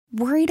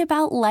Worried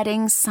about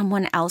letting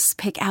someone else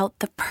pick out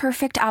the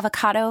perfect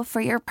avocado for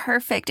your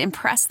perfect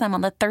impress them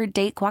on the third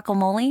date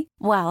guacamole?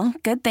 Well,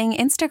 good thing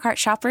Instacart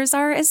shoppers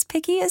are as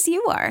picky as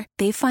you are.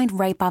 They find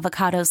ripe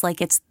avocados like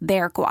it's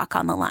their guac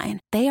on the line.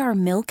 They are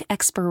milk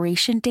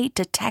expiration date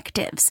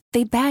detectives.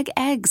 They bag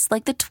eggs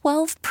like the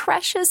 12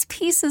 precious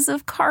pieces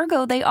of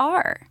cargo they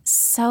are.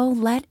 So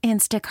let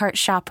Instacart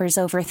shoppers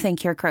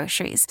overthink your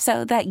groceries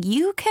so that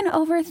you can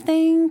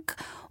overthink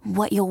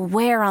what you'll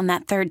wear on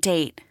that third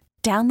date.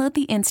 Download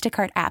the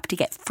Instacart app to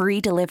get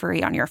free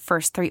delivery on your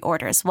first 3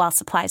 orders while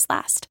supplies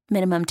last.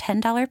 Minimum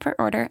 $10 per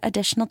order.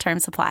 Additional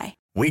terms apply.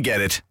 We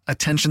get it.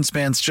 Attention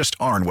spans just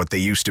aren't what they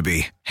used to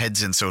be.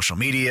 Heads in social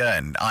media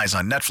and eyes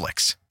on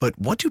Netflix. But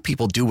what do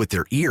people do with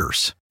their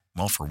ears?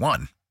 Well, for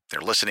one, they're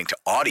listening to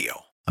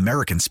audio.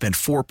 Americans spend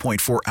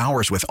 4.4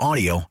 hours with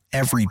audio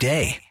every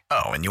day.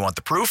 Oh, and you want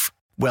the proof?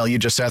 Well, you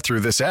just sat through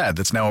this ad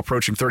that's now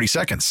approaching 30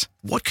 seconds.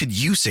 What could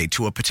you say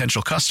to a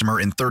potential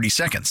customer in 30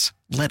 seconds?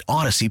 Let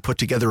Odyssey put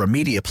together a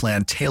media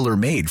plan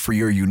tailor-made for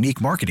your unique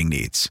marketing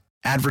needs.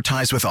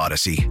 Advertise with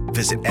Odyssey.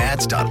 Visit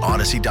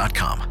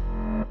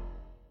ads.odyssey.com.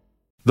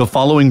 The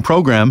following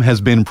program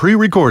has been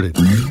pre-recorded.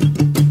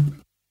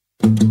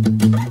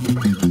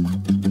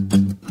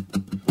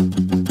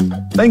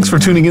 Thanks for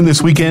tuning in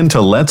this weekend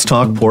to Let's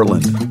Talk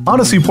Portland,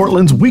 Odyssey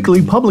Portland's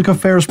weekly public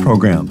affairs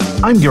program.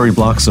 I'm Gary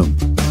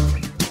Bloxam.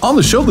 On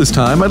the show this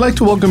time, I'd like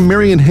to welcome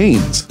Marion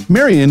Haynes.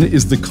 Marion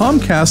is the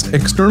Comcast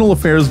External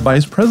Affairs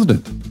Vice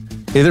President.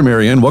 Hey there,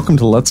 Marion. Welcome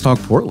to Let's Talk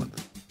Portland.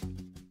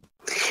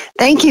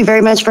 Thank you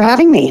very much for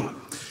having me.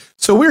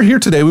 So we're here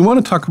today. We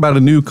want to talk about a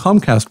new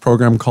Comcast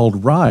program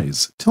called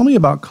Rise. Tell me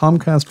about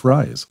Comcast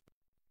Rise.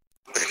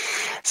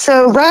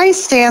 So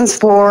Rise stands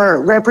for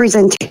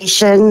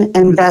Representation,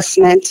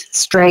 Investment,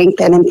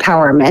 Strength, and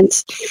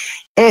Empowerment.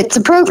 It's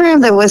a program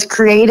that was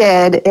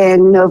created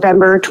in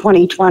November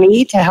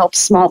 2020 to help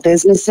small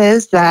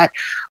businesses that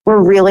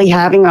were really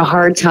having a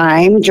hard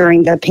time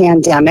during the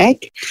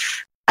pandemic.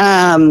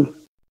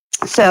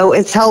 So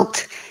it's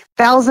helped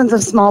thousands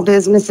of small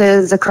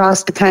businesses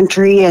across the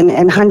country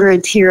and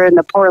hundreds here in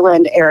the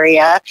Portland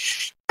area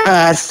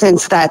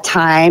since that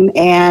time.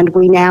 And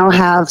we now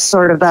have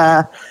sort of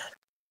a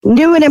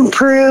new and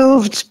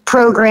improved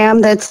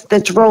program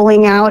that's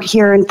rolling out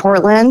here in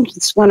Portland.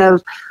 It's one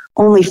of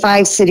only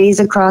 5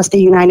 cities across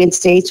the United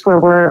States where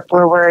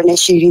we're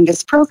initiating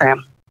this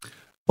program.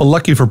 Well,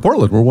 lucky for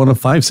Portland, we're one of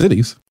 5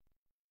 cities.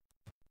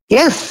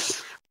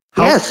 Yes.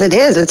 Yes, it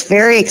is. It's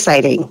very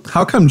exciting.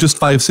 How come just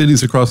 5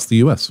 cities across the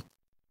U.S.?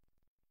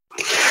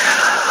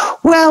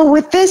 Well,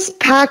 with this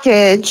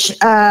package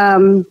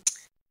that's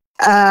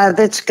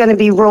going to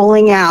be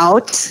rolling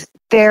out,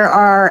 there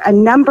are a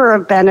number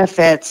of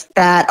benefits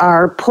that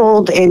are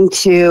pulled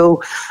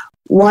into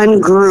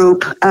one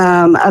group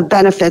of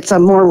benefits, a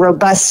more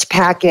robust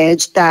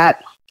package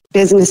that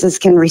businesses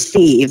can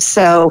receive.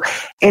 So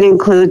it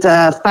includes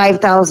a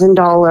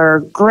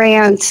 $5,000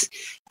 grant,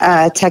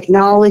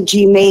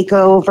 technology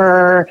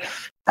makeover,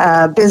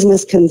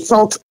 business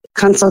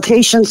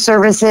consultation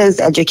services,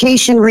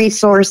 education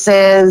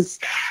resources,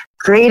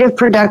 creative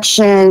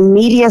production,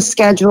 media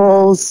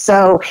schedules.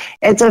 So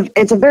it's a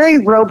very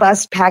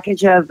robust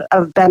package of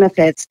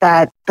benefits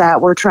that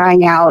we're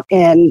trying out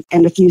in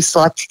a few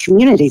select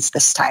communities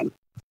this time.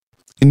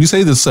 And you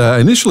say this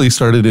initially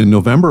started in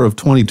November of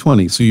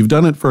 2020, so you've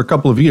done it for a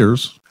couple of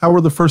years. How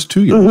were the first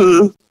 2 years?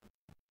 Mm-hmm.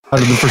 How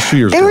did the first 2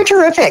 years go? They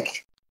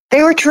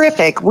were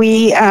terrific.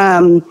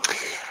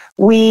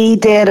 We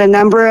did a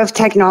number of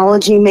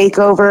technology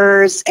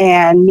makeovers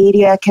and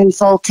media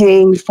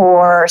consulting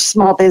for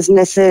small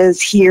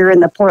businesses here in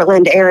the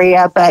Portland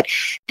area, but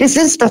this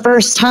is the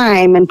first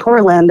time in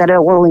Portland that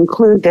it will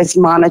include this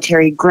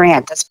monetary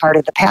grant as part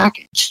of the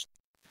package.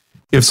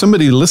 If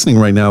somebody listening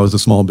right now is a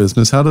small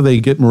business, how do they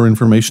get more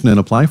information and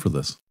apply for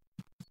this?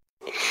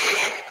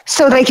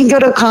 So they can go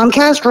to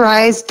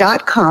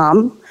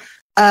ComcastRise.com.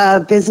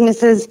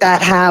 Businesses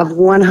that have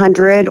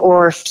 100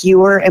 or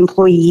fewer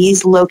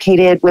employees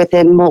located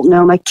within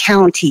Multnomah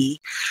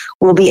County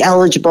will be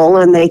eligible,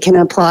 and they can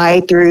apply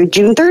through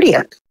June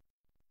 30th.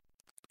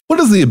 What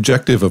is the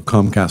objective of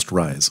Comcast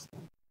Rise?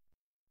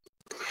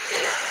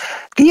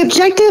 The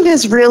objective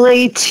is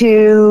really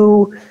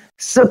to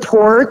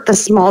support the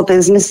small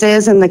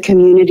businesses and the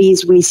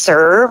communities we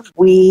serve.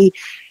 We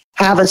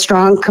have a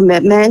strong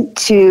commitment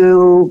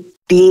to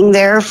being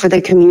there for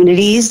the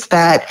communities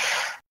that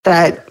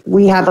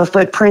we have a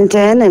footprint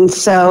in. And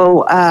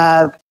so,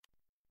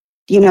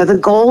 the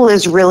goal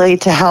is really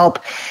to help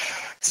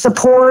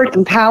support,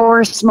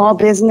 empower small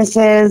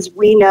businesses.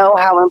 We know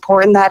how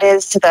important that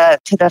is to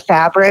the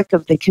fabric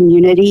of the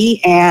community.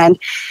 And,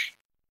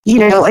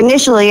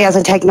 initially as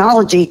a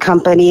technology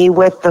company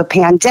with the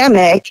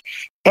pandemic,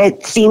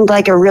 it seemed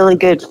like a really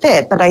good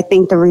fit, but I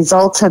think the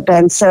results have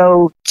been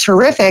so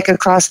terrific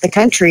across the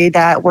country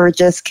that we're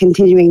just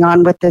continuing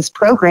on with this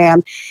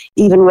program,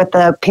 even with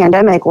the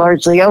pandemic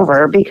largely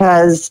over,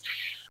 because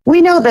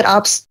we know that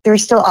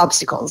there's still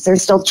obstacles,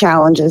 there's still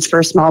challenges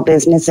for small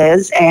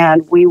businesses,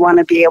 and we want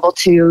to be able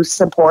to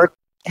support,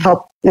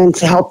 help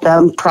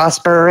them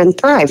prosper and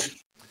thrive.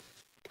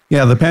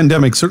 Yeah, the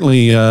pandemic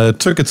certainly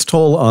took its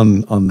toll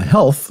on the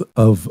health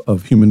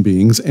of human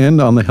beings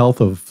and on the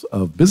health of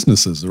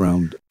businesses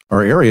around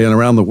our area and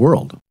around the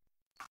world.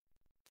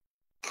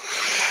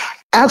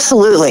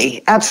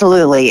 Absolutely.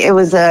 It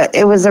was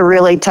a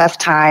really tough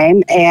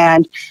time,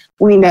 and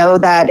we know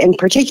that in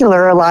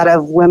particular, a lot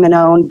of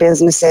women-owned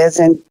businesses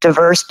and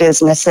diverse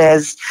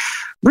businesses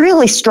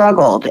really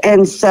struggled.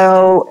 And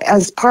so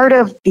as part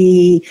of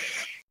the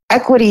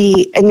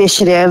equity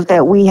initiative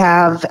that we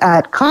have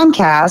at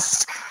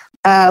Comcast,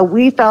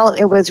 we felt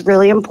it was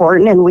really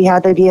important, and we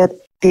had the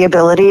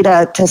ability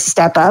to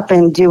step up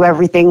and do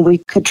everything we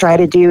could try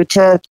to do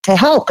to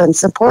help and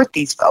support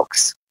these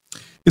folks.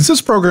 Is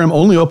this program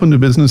only open to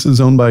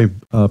businesses owned by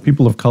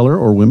people of color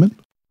or women?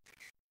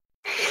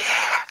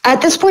 At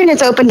this point,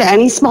 it's open to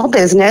any small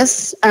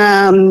business.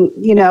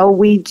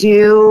 We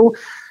do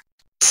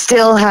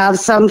still have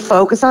some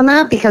focus on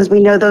that because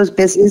we know those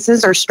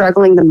businesses are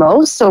struggling the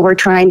most. So we're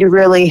trying to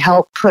really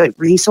help put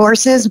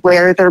resources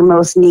where they're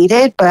most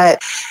needed.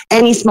 But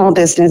any small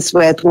business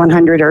with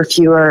 100 or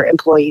fewer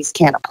employees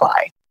can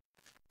apply.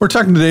 We're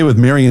talking today with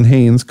Marion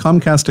Haynes,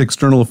 Comcast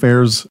External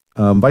Affairs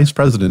Vice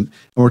President,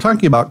 and we're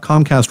talking about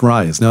Comcast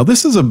Rise. Now,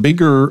 this is a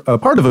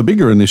part of a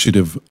bigger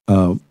initiative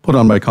put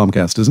on by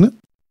Comcast, isn't it?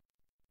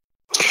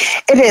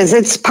 It is.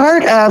 It's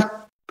part of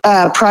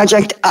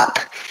Project UP,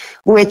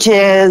 which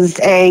is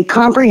a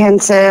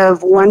comprehensive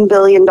 $1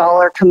 billion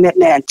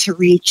commitment to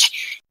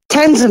reach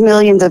tens of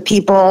millions of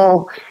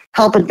people,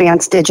 help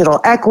advance digital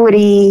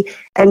equity,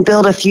 and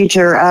build a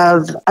future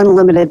of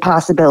unlimited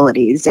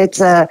possibilities.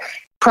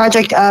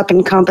 Project UP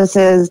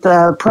encompasses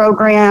the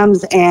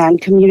programs and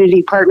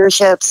community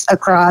partnerships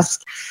across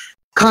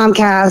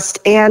Comcast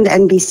and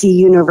NBC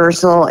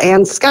Universal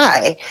and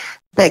Sky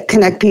that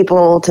connect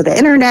people to the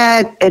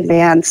internet,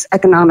 advance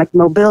economic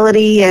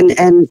mobility,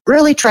 and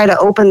really try to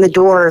open the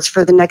doors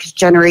for the next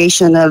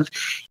generation of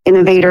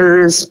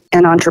innovators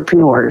and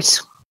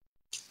entrepreneurs.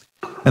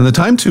 And the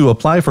time to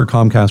apply for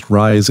Comcast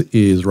Rise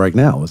is right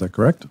now, is that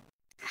correct?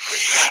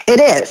 It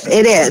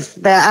is.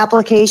 The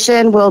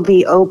application will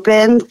be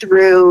open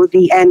through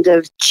the end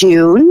of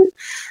June.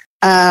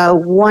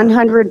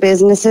 100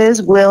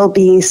 businesses will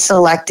be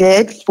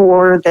selected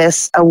for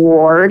this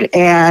award,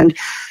 and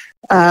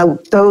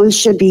those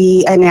should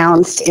be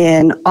announced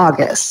in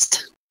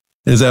August.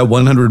 Is that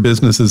 100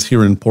 businesses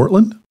here in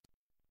Portland?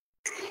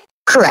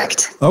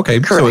 Correct. Okay.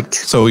 Correct.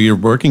 So you're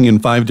working in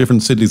 5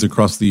 different cities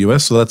across the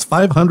U.S., so that's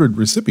 500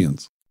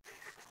 recipients.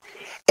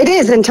 It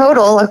is in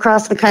total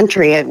across the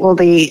country. It will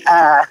be,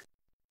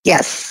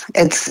 yes,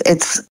 it's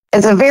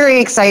a very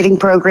exciting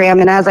program.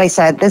 And as I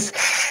said, this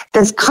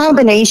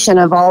combination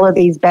of all of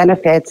these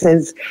benefits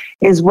is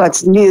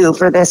what's new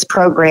for this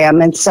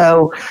program. And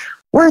so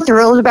we're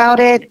thrilled about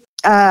it.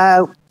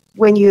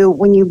 When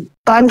you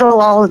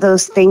bundle all of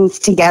those things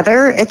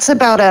together, it's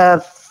about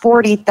a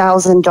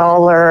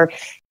 $40,000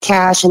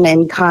 cash and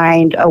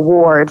in-kind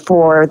award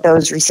for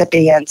those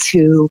recipients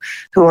who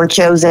are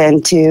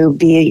chosen to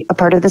be a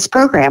part of this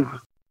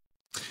program.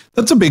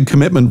 That's a big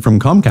commitment from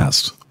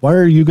Comcast. Why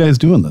are you guys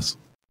doing this?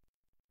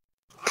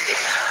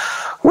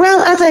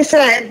 Well, as I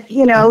said,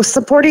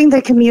 supporting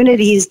the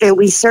communities that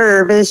we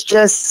serve is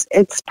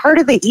it's part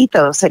of the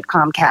ethos at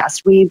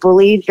Comcast. We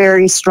believe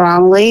very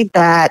strongly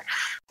that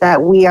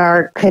we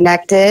are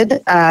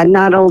connected.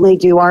 Not only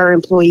do our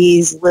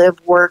employees live,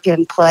 work,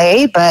 and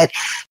play, but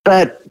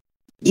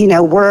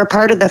we're a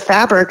part of the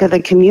fabric of the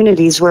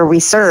communities where we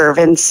serve.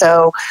 And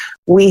so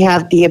we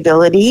have the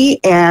ability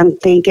and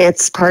think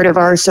it's part of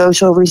our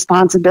social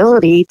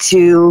responsibility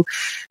to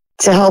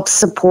help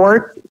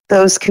support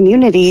those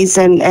communities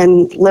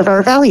and live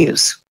our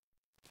values.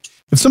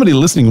 If somebody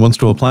listening wants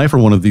to apply for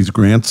one of these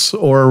grants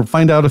or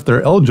find out if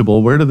they're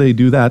eligible, where do they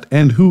do that,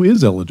 and who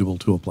is eligible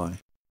to apply?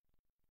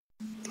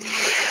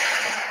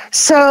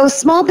 So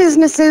small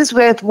businesses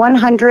with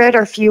 100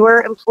 or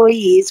fewer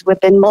employees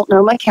within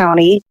Multnomah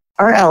County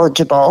are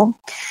eligible.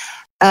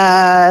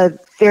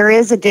 There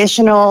is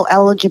additional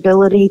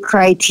eligibility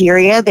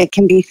criteria that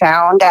can be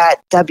found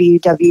at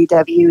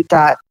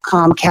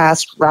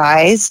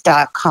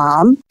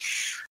www.comcastrise.com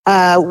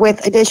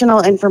with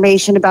additional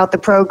information about the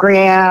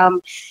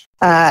program,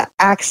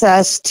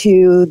 access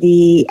to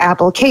the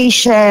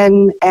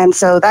application. And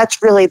so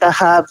that's really the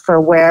hub for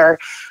where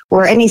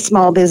any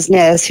small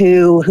business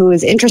who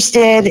is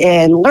interested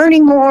in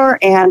learning more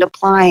and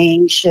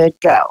applying should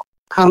go.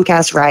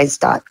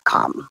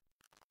 ComcastRise.com.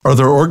 Are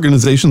there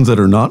organizations that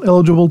are not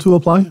eligible to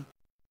apply?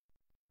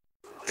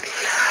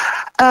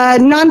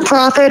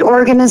 Nonprofit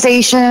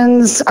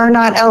organizations are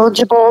not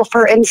eligible.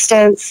 For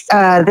instance,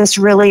 this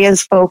really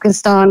is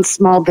focused on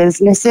small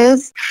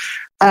businesses.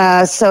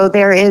 So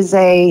there is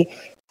a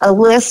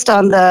list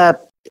on the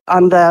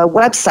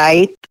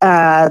website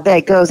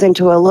that goes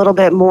into a little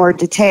bit more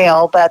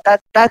detail, but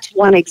that's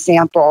one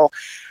example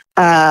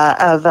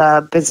of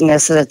a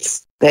business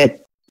that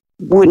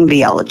wouldn't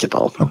be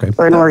eligible, okay,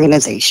 or an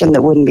organization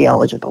that wouldn't be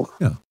eligible.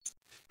 Yeah.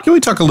 Can we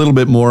talk a little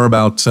bit more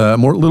about a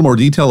little more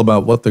detail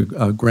about what the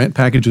grant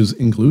packages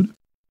include?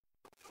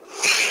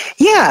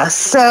 Yeah.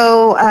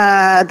 So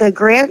the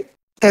grant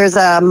There's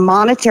a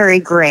monetary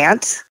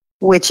grant,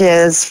 which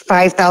is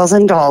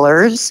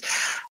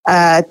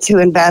 $5,000 to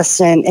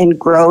invest in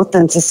growth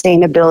and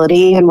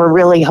sustainability. And we're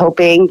really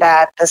hoping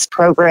that this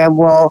program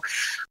will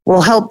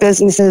help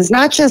businesses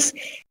not just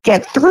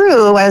get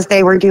through as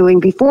they were doing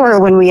before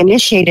when we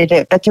initiated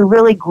it, but to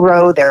really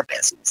grow their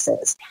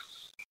businesses.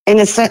 In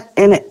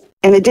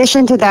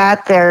addition to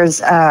that,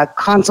 there's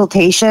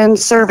consultation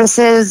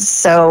services,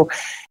 so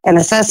an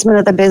assessment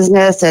of the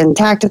business and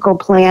tactical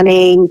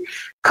planning,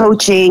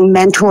 coaching,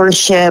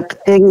 mentorship,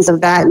 things of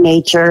that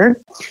nature.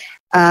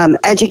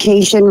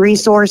 Education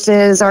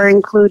resources are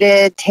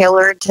included,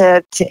 tailored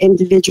to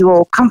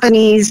individual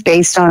companies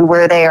based on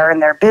where they are in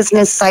their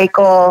business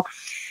cycle.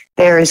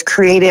 There is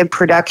creative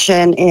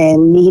production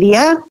in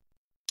media.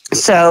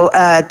 So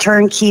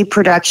turnkey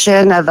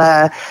production of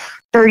a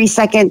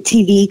 30-second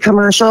TV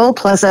commercial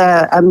plus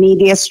a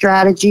media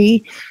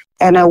strategy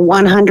and a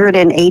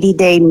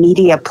 180-day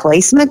media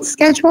placement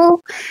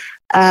schedule,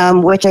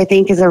 which I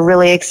think is a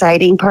really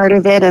exciting part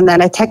of it. And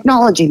then a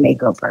technology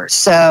makeover.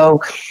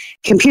 So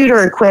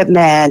computer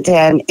equipment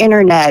and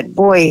internet,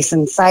 voice,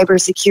 and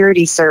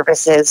cybersecurity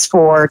services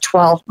for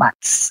 12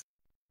 months.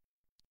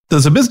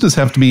 Does a business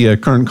have to be a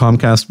current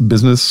Comcast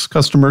business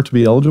customer to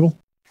be eligible?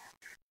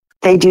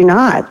 They do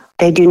not.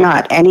 They do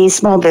not. Any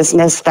small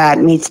business that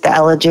meets the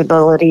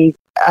eligibility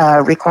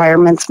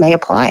requirements may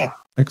apply.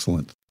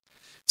 Excellent.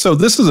 So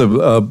this is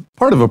a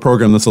part of a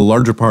program that's a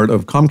larger part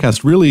of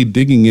Comcast really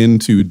digging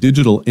into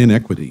digital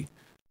inequity,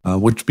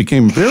 which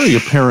became very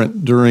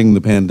apparent during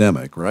the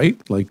pandemic, right?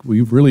 Like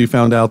we've really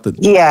found out that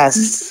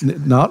yes,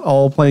 not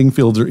all playing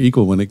fields are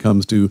equal when it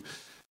comes to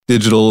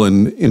digital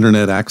and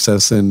internet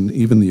access and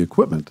even the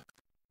equipment.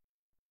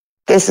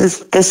 This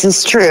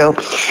is true.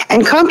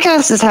 And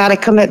Comcast has had a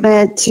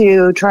commitment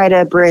to try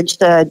to bridge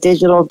the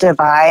digital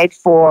divide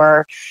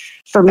for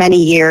many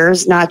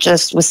years, not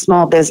just with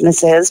small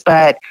businesses,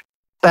 but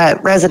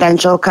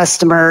residential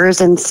customers.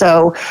 And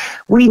so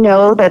we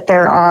know that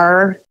there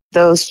are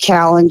those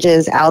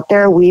challenges out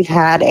there. We've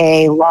had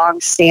a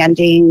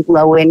long-standing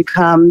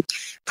low-income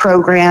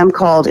program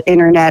called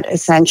Internet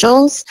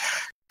Essentials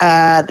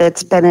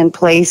that's been in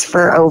place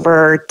for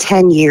over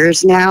 10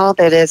 years now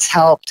that has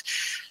helped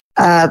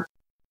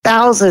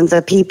thousands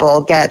of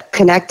people get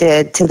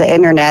connected to the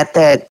internet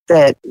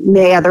that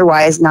may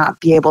otherwise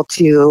not be able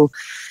to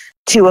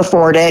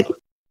afford it.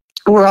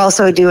 We're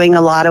also doing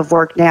a lot of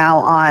work now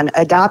on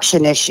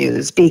adoption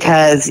issues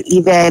because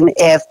even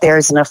if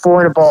there's an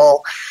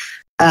affordable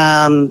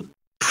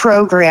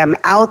program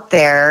out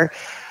there,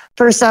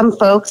 for some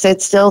folks,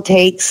 it still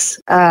takes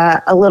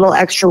a little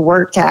extra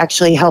work to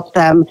actually help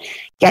them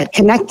get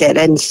connected.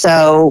 And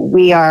so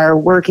we are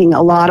working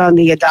a lot on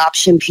the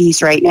adoption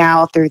piece right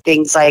now through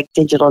things like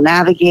digital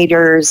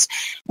navigators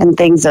and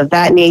things of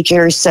that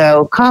nature.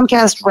 So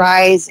Comcast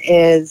Rise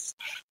is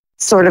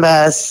sort of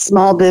a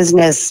small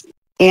business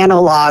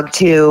analog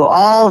to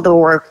all of the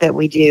work that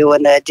we do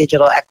in the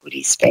digital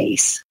equity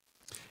space.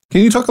 Can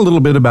you talk a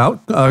little bit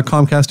about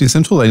Comcast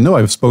Essentials? I know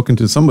I've spoken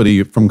to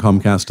somebody from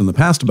Comcast in the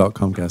past about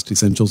Comcast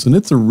Essentials, and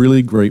it's a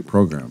really great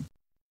program.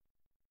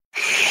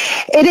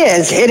 It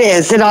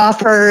is. It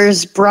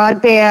offers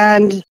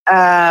broadband,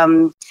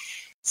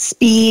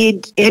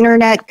 speed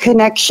internet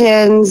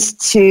connections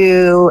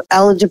to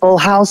eligible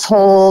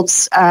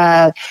households.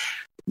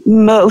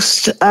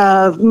 Most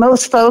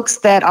folks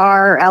that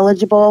are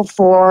eligible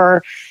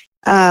for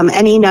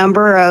any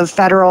number of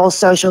federal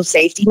social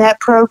safety net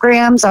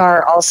programs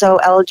are also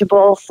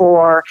eligible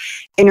for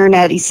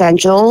Internet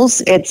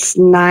Essentials. It's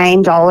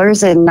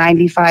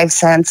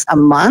 $9.95 a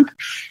month.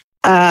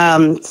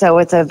 So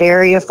it's a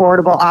very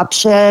affordable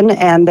option,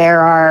 and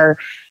there are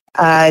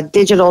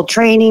digital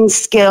training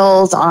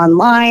skills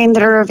online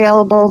that are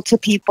available to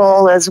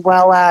people, as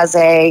well as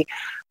a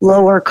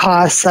lower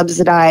cost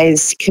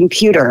subsidized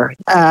computer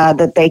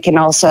that they can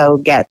also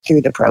get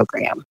through the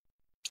program.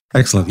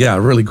 Excellent. Yeah,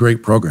 a really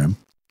great program.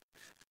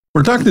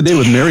 We're talking today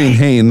with Marion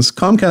Haynes,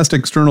 Comcast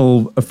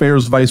External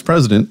Affairs Vice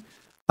President.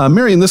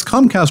 Marion, this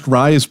Comcast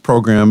Rise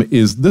program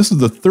is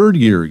the third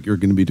year you're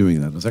going to be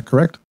doing that. Is that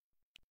correct?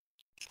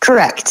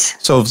 Correct.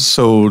 So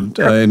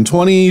in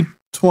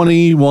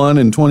 2021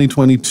 and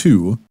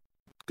 2022,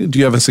 do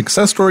you have a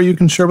success story you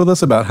can share with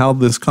us about how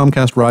this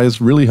Comcast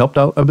Rise really helped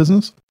out a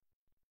business?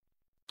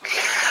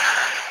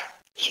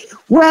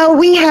 Well,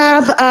 we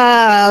have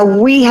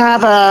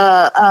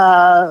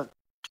a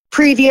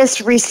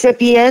previous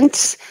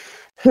recipient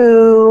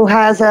who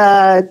has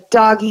a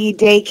doggy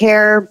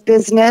daycare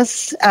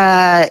business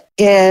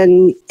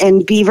in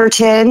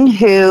Beaverton,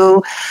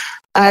 who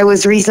I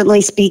was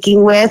recently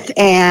speaking with,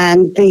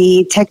 and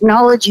the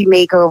technology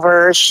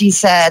makeover, she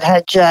said,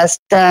 had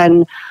just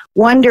done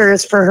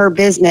wonders for her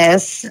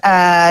business,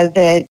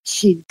 that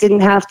she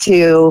didn't have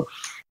to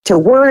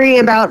worry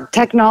about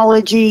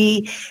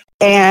technology.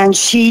 And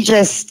she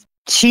just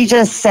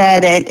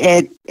said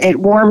it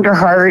warmed her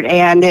heart,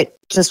 and it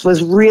just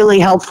was really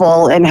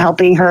helpful in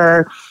helping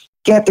her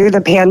get through the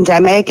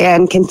pandemic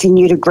and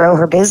continue to grow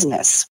her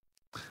business.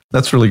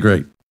 That's really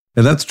great.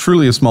 And that's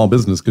truly a small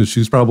business because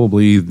she's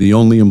probably the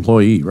only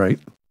employee, right?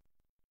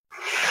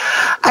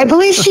 I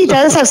believe she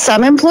does have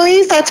some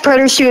employees. That's part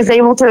of she was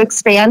able to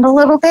expand a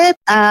little bit.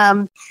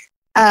 And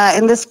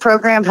this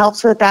program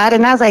helps with that.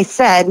 And as I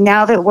said,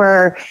 now that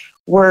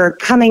we're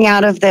coming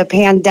out of the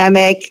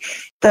pandemic,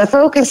 the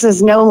focus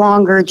is no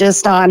longer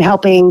just on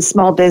helping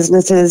small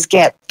businesses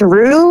get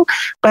through,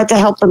 but to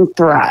help them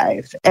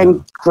thrive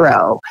and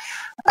grow.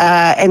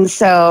 And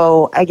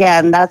so,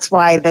 again, that's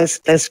why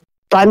this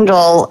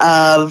bundle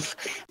of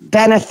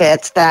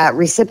benefits that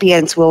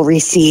recipients will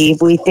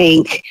receive, we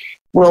think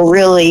will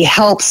really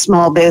help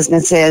small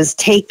businesses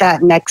take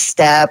that next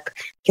step,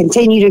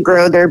 continue to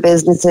grow their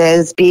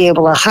businesses, be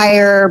able to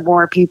hire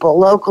more people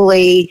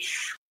locally.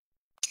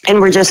 And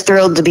we're just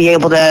thrilled to be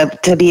able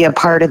to be a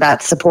part of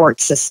that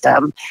support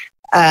system.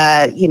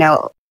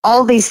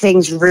 All these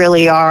things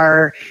really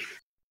are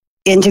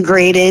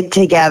integrated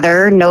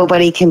together.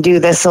 Nobody can do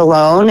this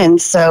alone.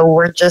 And so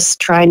we're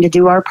just trying to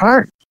do our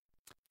part.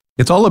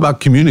 It's all about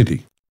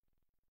community.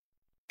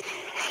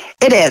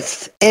 It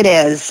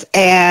is.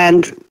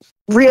 And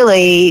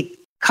really,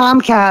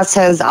 Comcast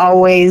has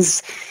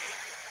always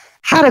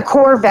had a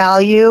core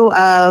value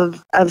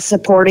of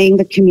supporting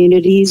the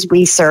communities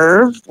we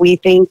serve. We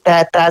think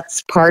that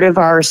that's part of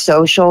our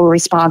social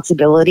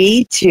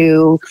responsibility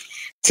to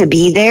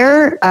be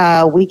there.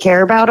 We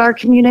care about our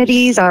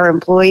communities. Our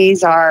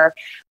employees are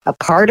a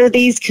part of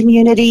these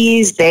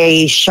communities.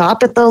 They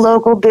shop at the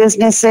local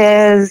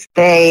businesses.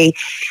 They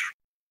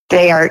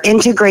are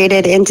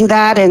integrated into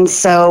that. And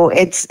so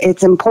it's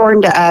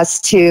important to us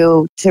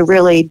to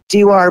really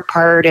do our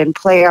part and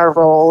play our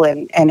role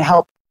and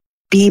help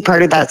be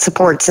part of that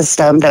support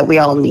system that we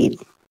all need.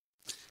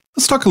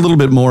 Let's talk a little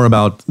bit more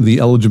about the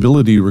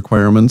eligibility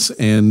requirements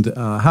and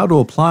how to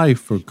apply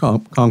for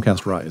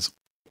Comcast Rise.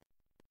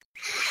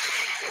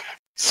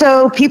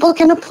 So people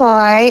can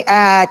apply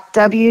at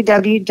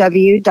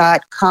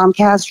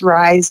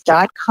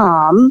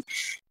www.comcastrise.com.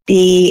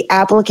 The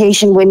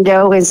application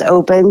window is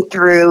open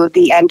through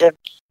the end of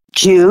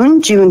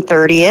June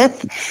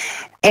 30th.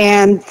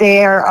 And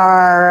there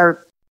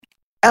are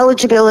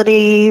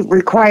eligibility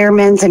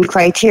requirements and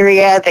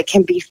criteria that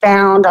can be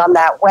found on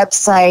that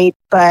website,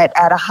 but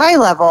at a high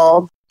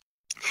level,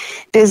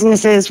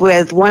 businesses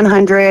with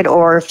 100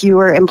 or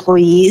fewer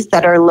employees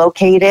that are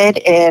located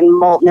in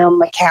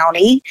Multnomah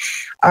County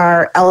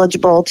are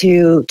eligible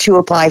to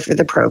apply for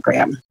the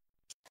program.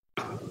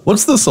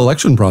 What's the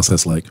selection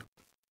process like?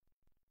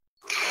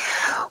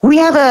 We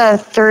have a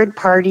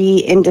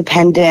third-party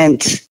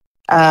independent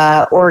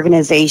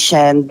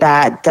organization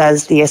that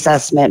does the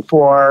assessment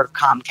for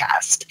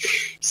Comcast.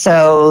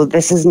 So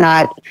this is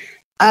not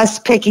us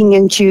picking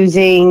and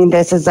choosing.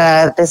 This is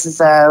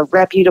a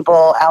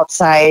reputable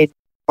outside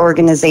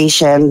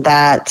organization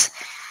that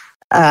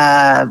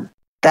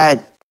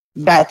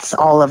vets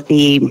all of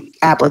the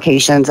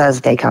applications as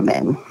they come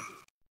in.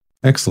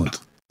 Excellent.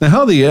 Now,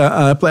 how are the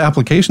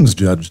applications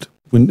judged?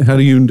 How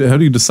do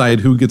you decide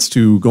who gets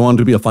to go on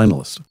to be a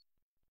finalist?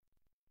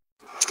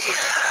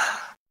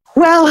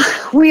 Well,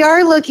 we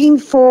are looking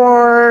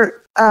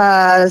for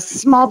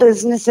small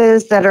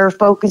businesses that are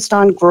focused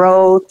on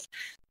growth,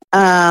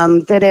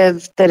 that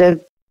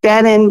have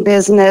been in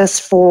business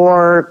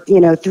for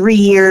 3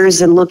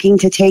 years and looking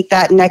to take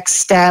that next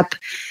step.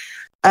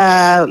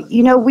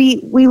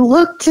 We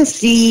look to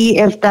see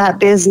if that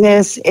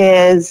business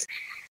is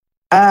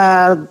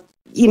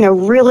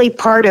really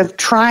part of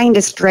trying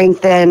to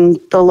strengthen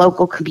the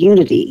local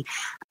community.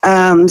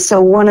 So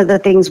one of the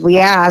things we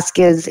ask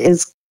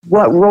is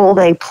what role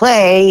they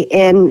play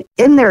in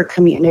their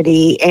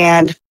community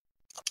and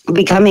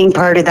becoming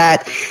part of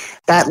that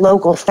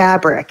local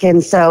fabric.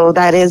 And so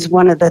that is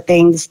one of the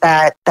things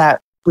that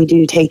we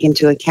do take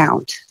into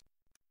account.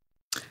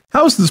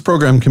 How is this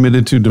program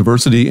committed to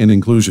diversity and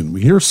inclusion?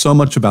 We hear so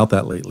much about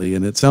that lately,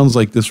 and it sounds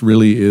like this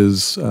really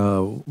is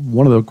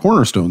one of the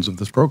cornerstones of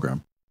this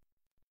program.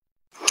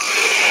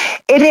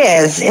 It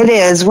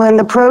is. When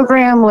the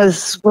program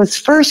was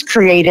first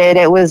created,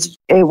 it was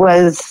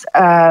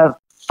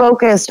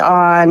focused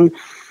on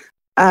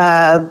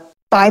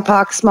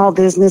BIPOC small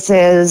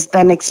businesses,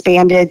 then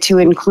expanded to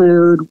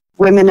include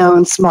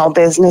women-owned small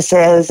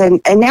businesses,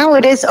 and now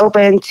it is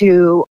open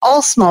to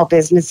all small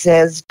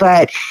businesses,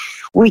 but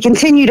we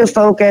continue to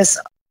focus,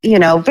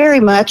 very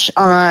much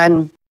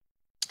on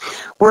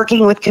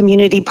working with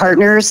community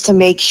partners to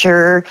make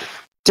sure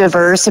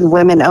diverse and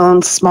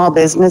women-owned small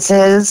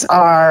businesses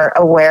are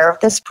aware of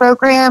this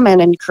program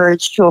and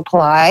encouraged to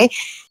apply.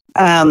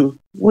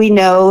 We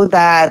know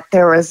that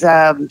there was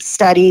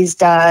studies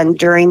done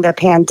during the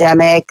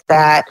pandemic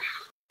that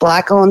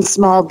Black-owned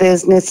small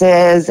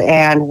businesses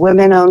and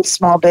women-owned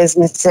small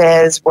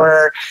businesses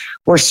were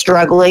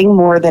struggling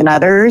more than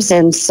others,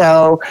 and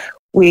so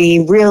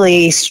we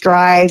really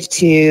strive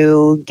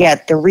to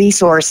get the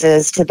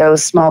resources to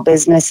those small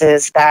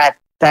businesses that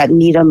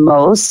need them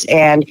most,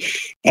 and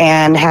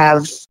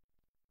have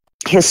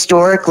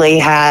historically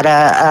had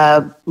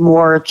a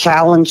more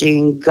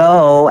challenging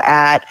go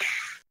at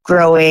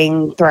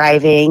growing,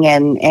 thriving,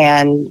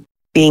 and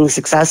being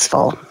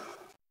successful.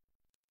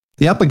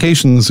 The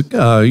applications,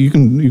 you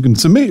can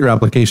submit your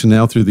application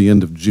now through the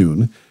end of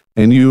June.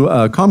 And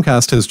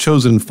Comcast has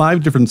chosen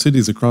 5 different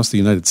cities across the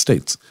United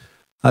States.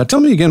 Tell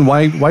me again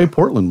why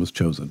Portland was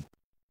chosen.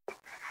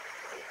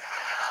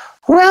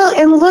 Well,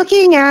 in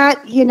looking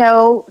at,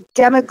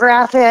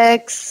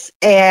 demographics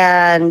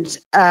and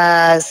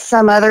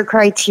some other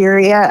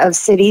criteria of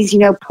cities,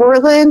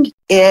 Portland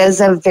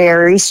is a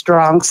very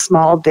strong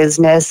small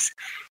business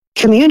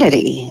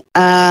community.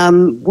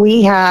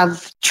 We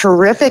have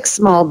terrific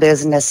small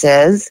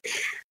businesses.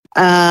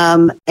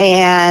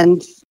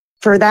 And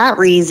for that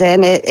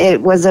reason,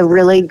 it was a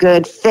really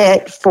good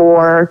fit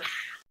for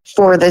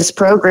this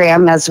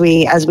program as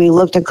we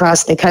looked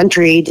across the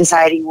country,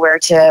 deciding where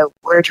to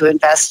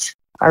invest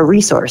our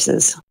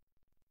resources.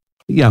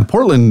 Yeah, in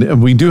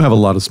Portland, we do have a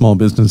lot of small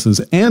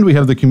businesses, and we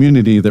have the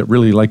community that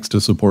really likes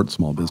to support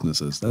small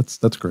businesses.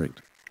 That's great.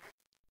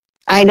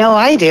 I know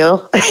I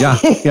do.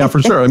 Yeah,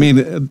 for sure. I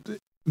mean,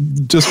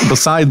 just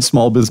besides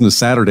Small Business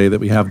Saturday that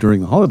we have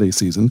during the holiday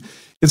season,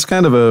 it's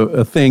kind of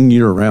a thing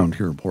year-round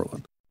here in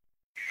Portland.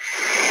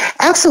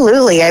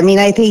 Absolutely. I mean,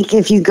 I think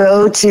if you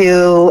go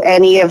to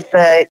any of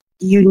the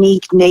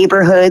unique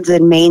neighborhoods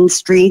and main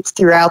streets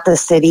throughout the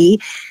city,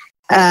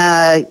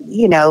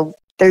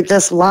 they're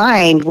just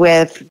lined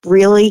with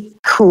really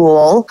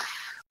cool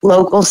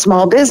local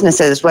small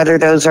businesses, whether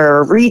those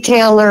are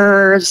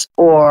retailers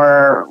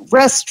or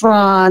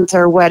restaurants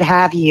or what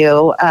have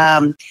you.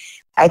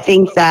 I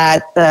think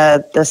that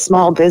the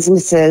small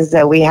businesses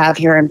that we have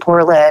here in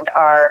Portland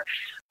are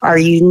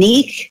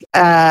unique,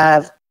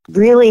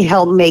 really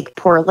help make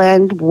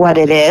Portland what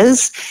it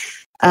is.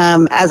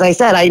 As I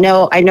said, I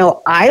know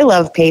I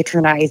love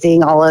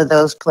patronizing all of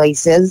those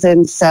places.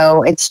 And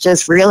so it's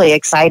just really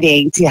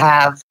exciting to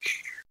have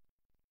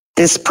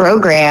this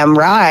program,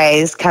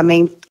 Rise,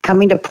 coming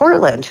to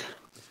Portland.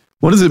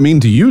 What does it mean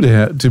to you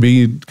to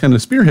be kind of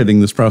spearheading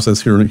this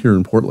process here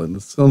in Portland?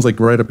 It sounds like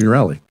right up your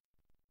alley.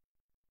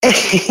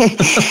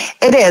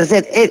 It is.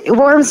 It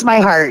warms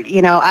my heart.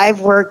 I've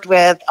worked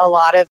with a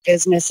lot of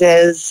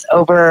businesses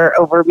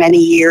over many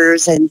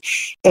years and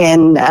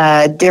in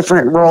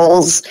different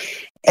roles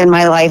in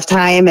my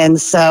lifetime. And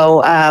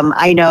so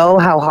I know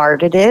how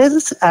hard it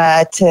is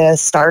to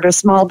start a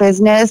small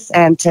business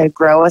and to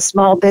grow a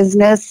small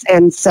business.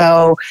 And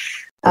so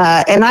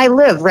and I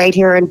live right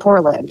here in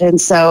Portland.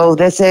 And so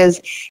it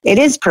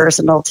is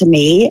personal to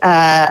me.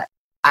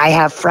 I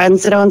have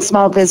friends that own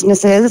small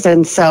businesses.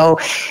 And so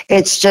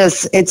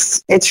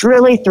it's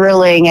really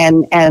thrilling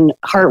and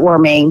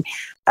heartwarming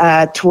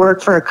to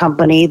work for a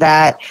company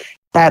that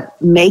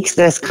makes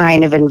this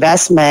kind of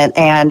investment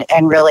and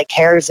really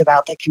cares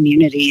about the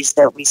communities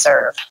that we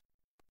serve.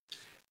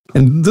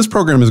 And this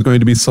program is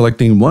going to be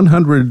selecting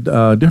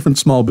 100 different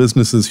small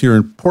businesses here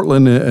in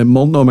Portland and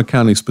Multnomah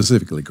County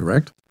specifically,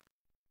 correct?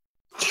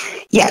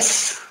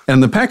 Yes.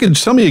 And the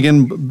package, tell me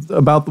again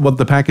about what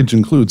the package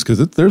includes,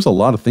 because there's a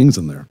lot of things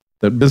in there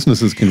that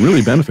businesses can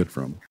really benefit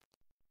from.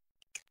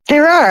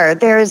 There are.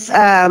 There's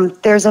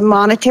a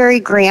monetary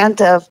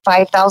grant of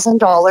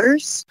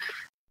 $5,000.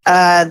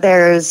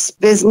 There's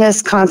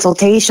business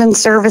consultation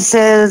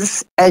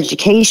services,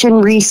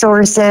 education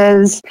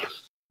resources,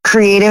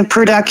 creative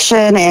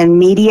production and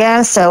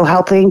media. So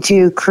helping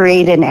to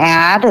create an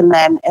ad and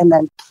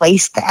then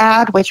place the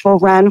ad, which will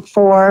run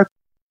for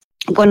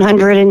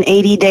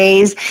 180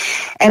 days,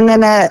 and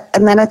then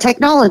a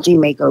technology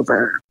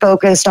makeover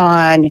focused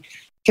on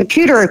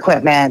computer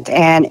equipment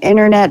and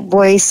internet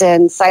voice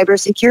and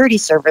cybersecurity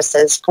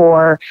services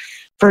for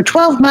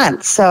 12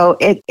 months. So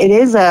it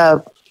is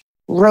a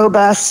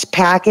robust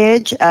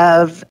package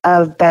of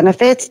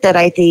benefits that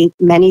I think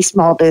many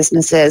small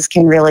businesses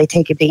can really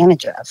take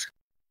advantage of.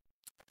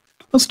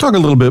 Let's talk a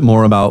little bit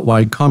more about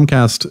why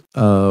Comcast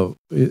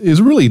is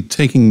really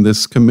taking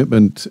this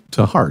commitment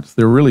to heart.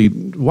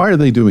 Why are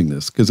they doing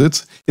this? Because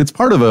it's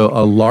part of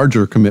a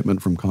larger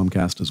commitment from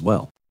Comcast as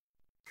well.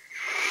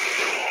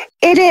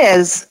 It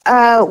is.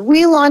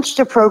 We launched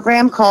a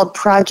program called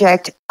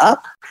Project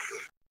Up.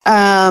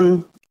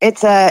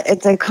 It's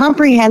a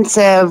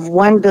comprehensive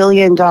 $1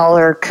 billion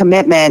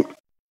commitment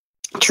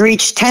to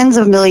reach tens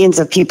of millions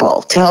of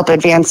people to help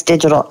advance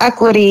digital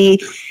equity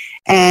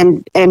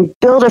and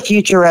build a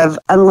future of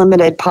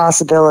unlimited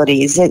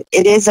possibilities. It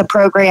is a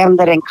program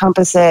that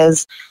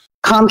encompasses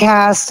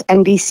Comcast,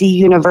 NBC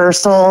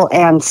Universal,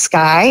 and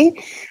Sky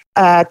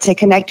to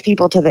connect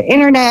people to the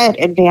internet,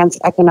 advance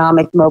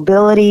economic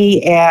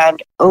mobility,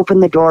 and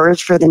open the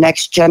doors for the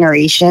next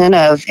generation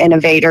of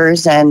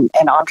innovators and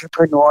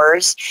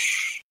entrepreneurs.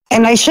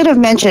 And I should have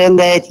mentioned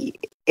that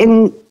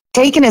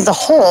taken as a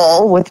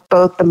whole, with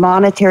both the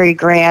monetary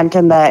grant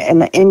and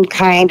the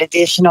in-kind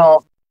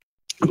additional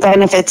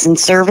benefits and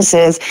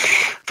services,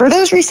 for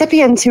those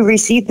recipients who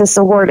receive this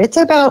award, it's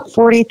about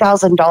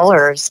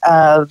 $40,000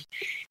 of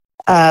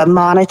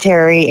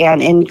monetary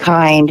and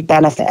in-kind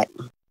benefit.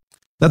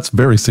 That's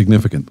very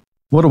significant.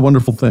 What a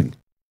wonderful thing.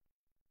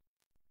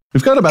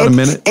 We've got about a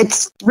minute.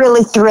 It's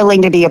really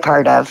thrilling to be a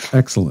part of.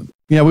 Excellent.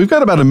 Yeah, we've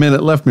got about a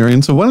minute left,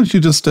 Marion. So why don't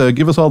you just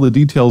give us all the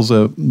details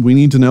we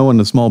need to know and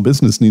the small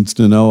business needs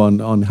to know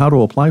on how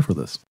to apply for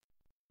this?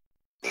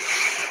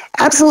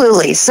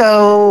 Absolutely.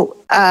 So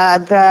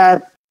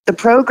the The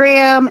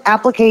program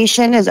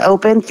application is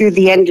open through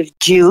the end of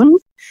June.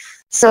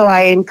 So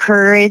I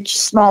encourage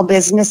small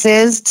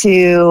businesses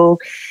to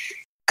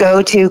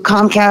go to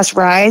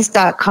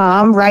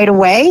ComcastRise.com right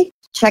away.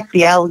 Check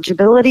the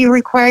eligibility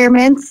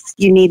requirements.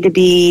 You need to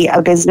be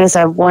a business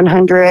of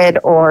 100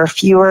 or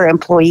fewer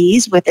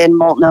employees within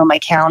Multnomah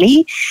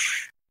County.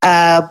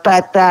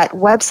 But that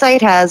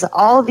website has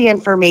all of the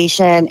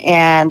information,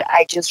 and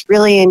I just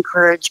really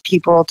encourage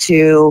people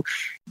to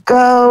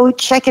go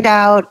check it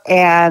out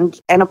and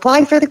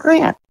apply for the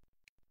grant.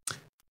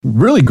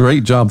 Really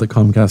great job that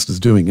Comcast is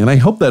doing. And I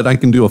hope that I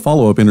can do a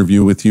follow-up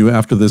interview with you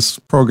after this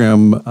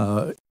program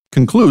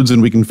concludes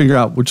and we can figure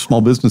out which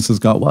small businesses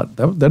got what.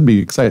 That'd be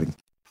exciting.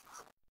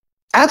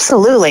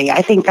 Absolutely.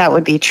 I think that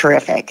would be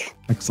terrific.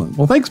 Excellent.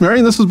 Well, thanks,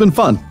 Marion. This has been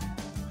fun.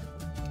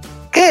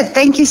 Good.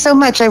 Thank you so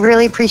much. I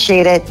really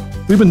appreciate it.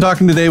 We've been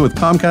talking today with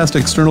Comcast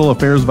External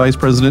Affairs Vice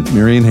President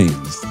Marion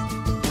Haynes.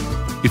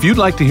 If you'd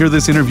like to hear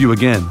this interview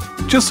again,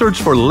 just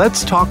search for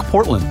Let's Talk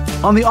Portland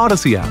on the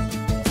Odyssey app.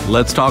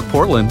 Let's Talk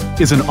Portland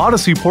is an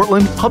Odyssey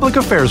Portland public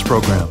affairs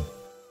program.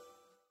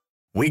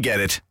 We get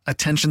it.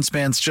 Attention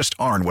spans just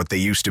aren't what they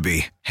used to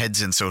be. Heads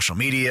in social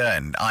media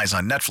and eyes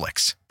on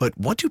Netflix. But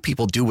what do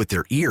people do with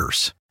their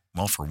ears?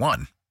 Well, for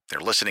one, they're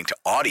listening to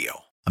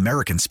audio.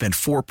 Americans spend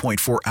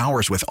 4.4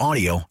 hours with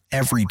audio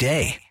every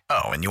day.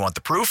 Oh, and you want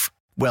the proof?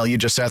 Well, you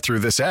just sat through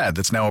this ad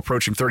that's now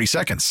approaching 30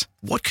 seconds.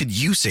 What could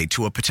you say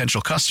to a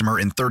potential customer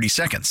in 30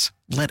 seconds?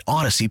 Let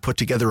Odyssey put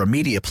together a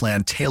media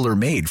plan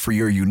tailor-made for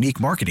your unique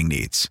marketing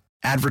needs.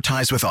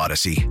 Advertise with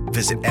Odyssey.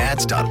 Visit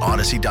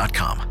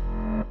ads.odyssey.com.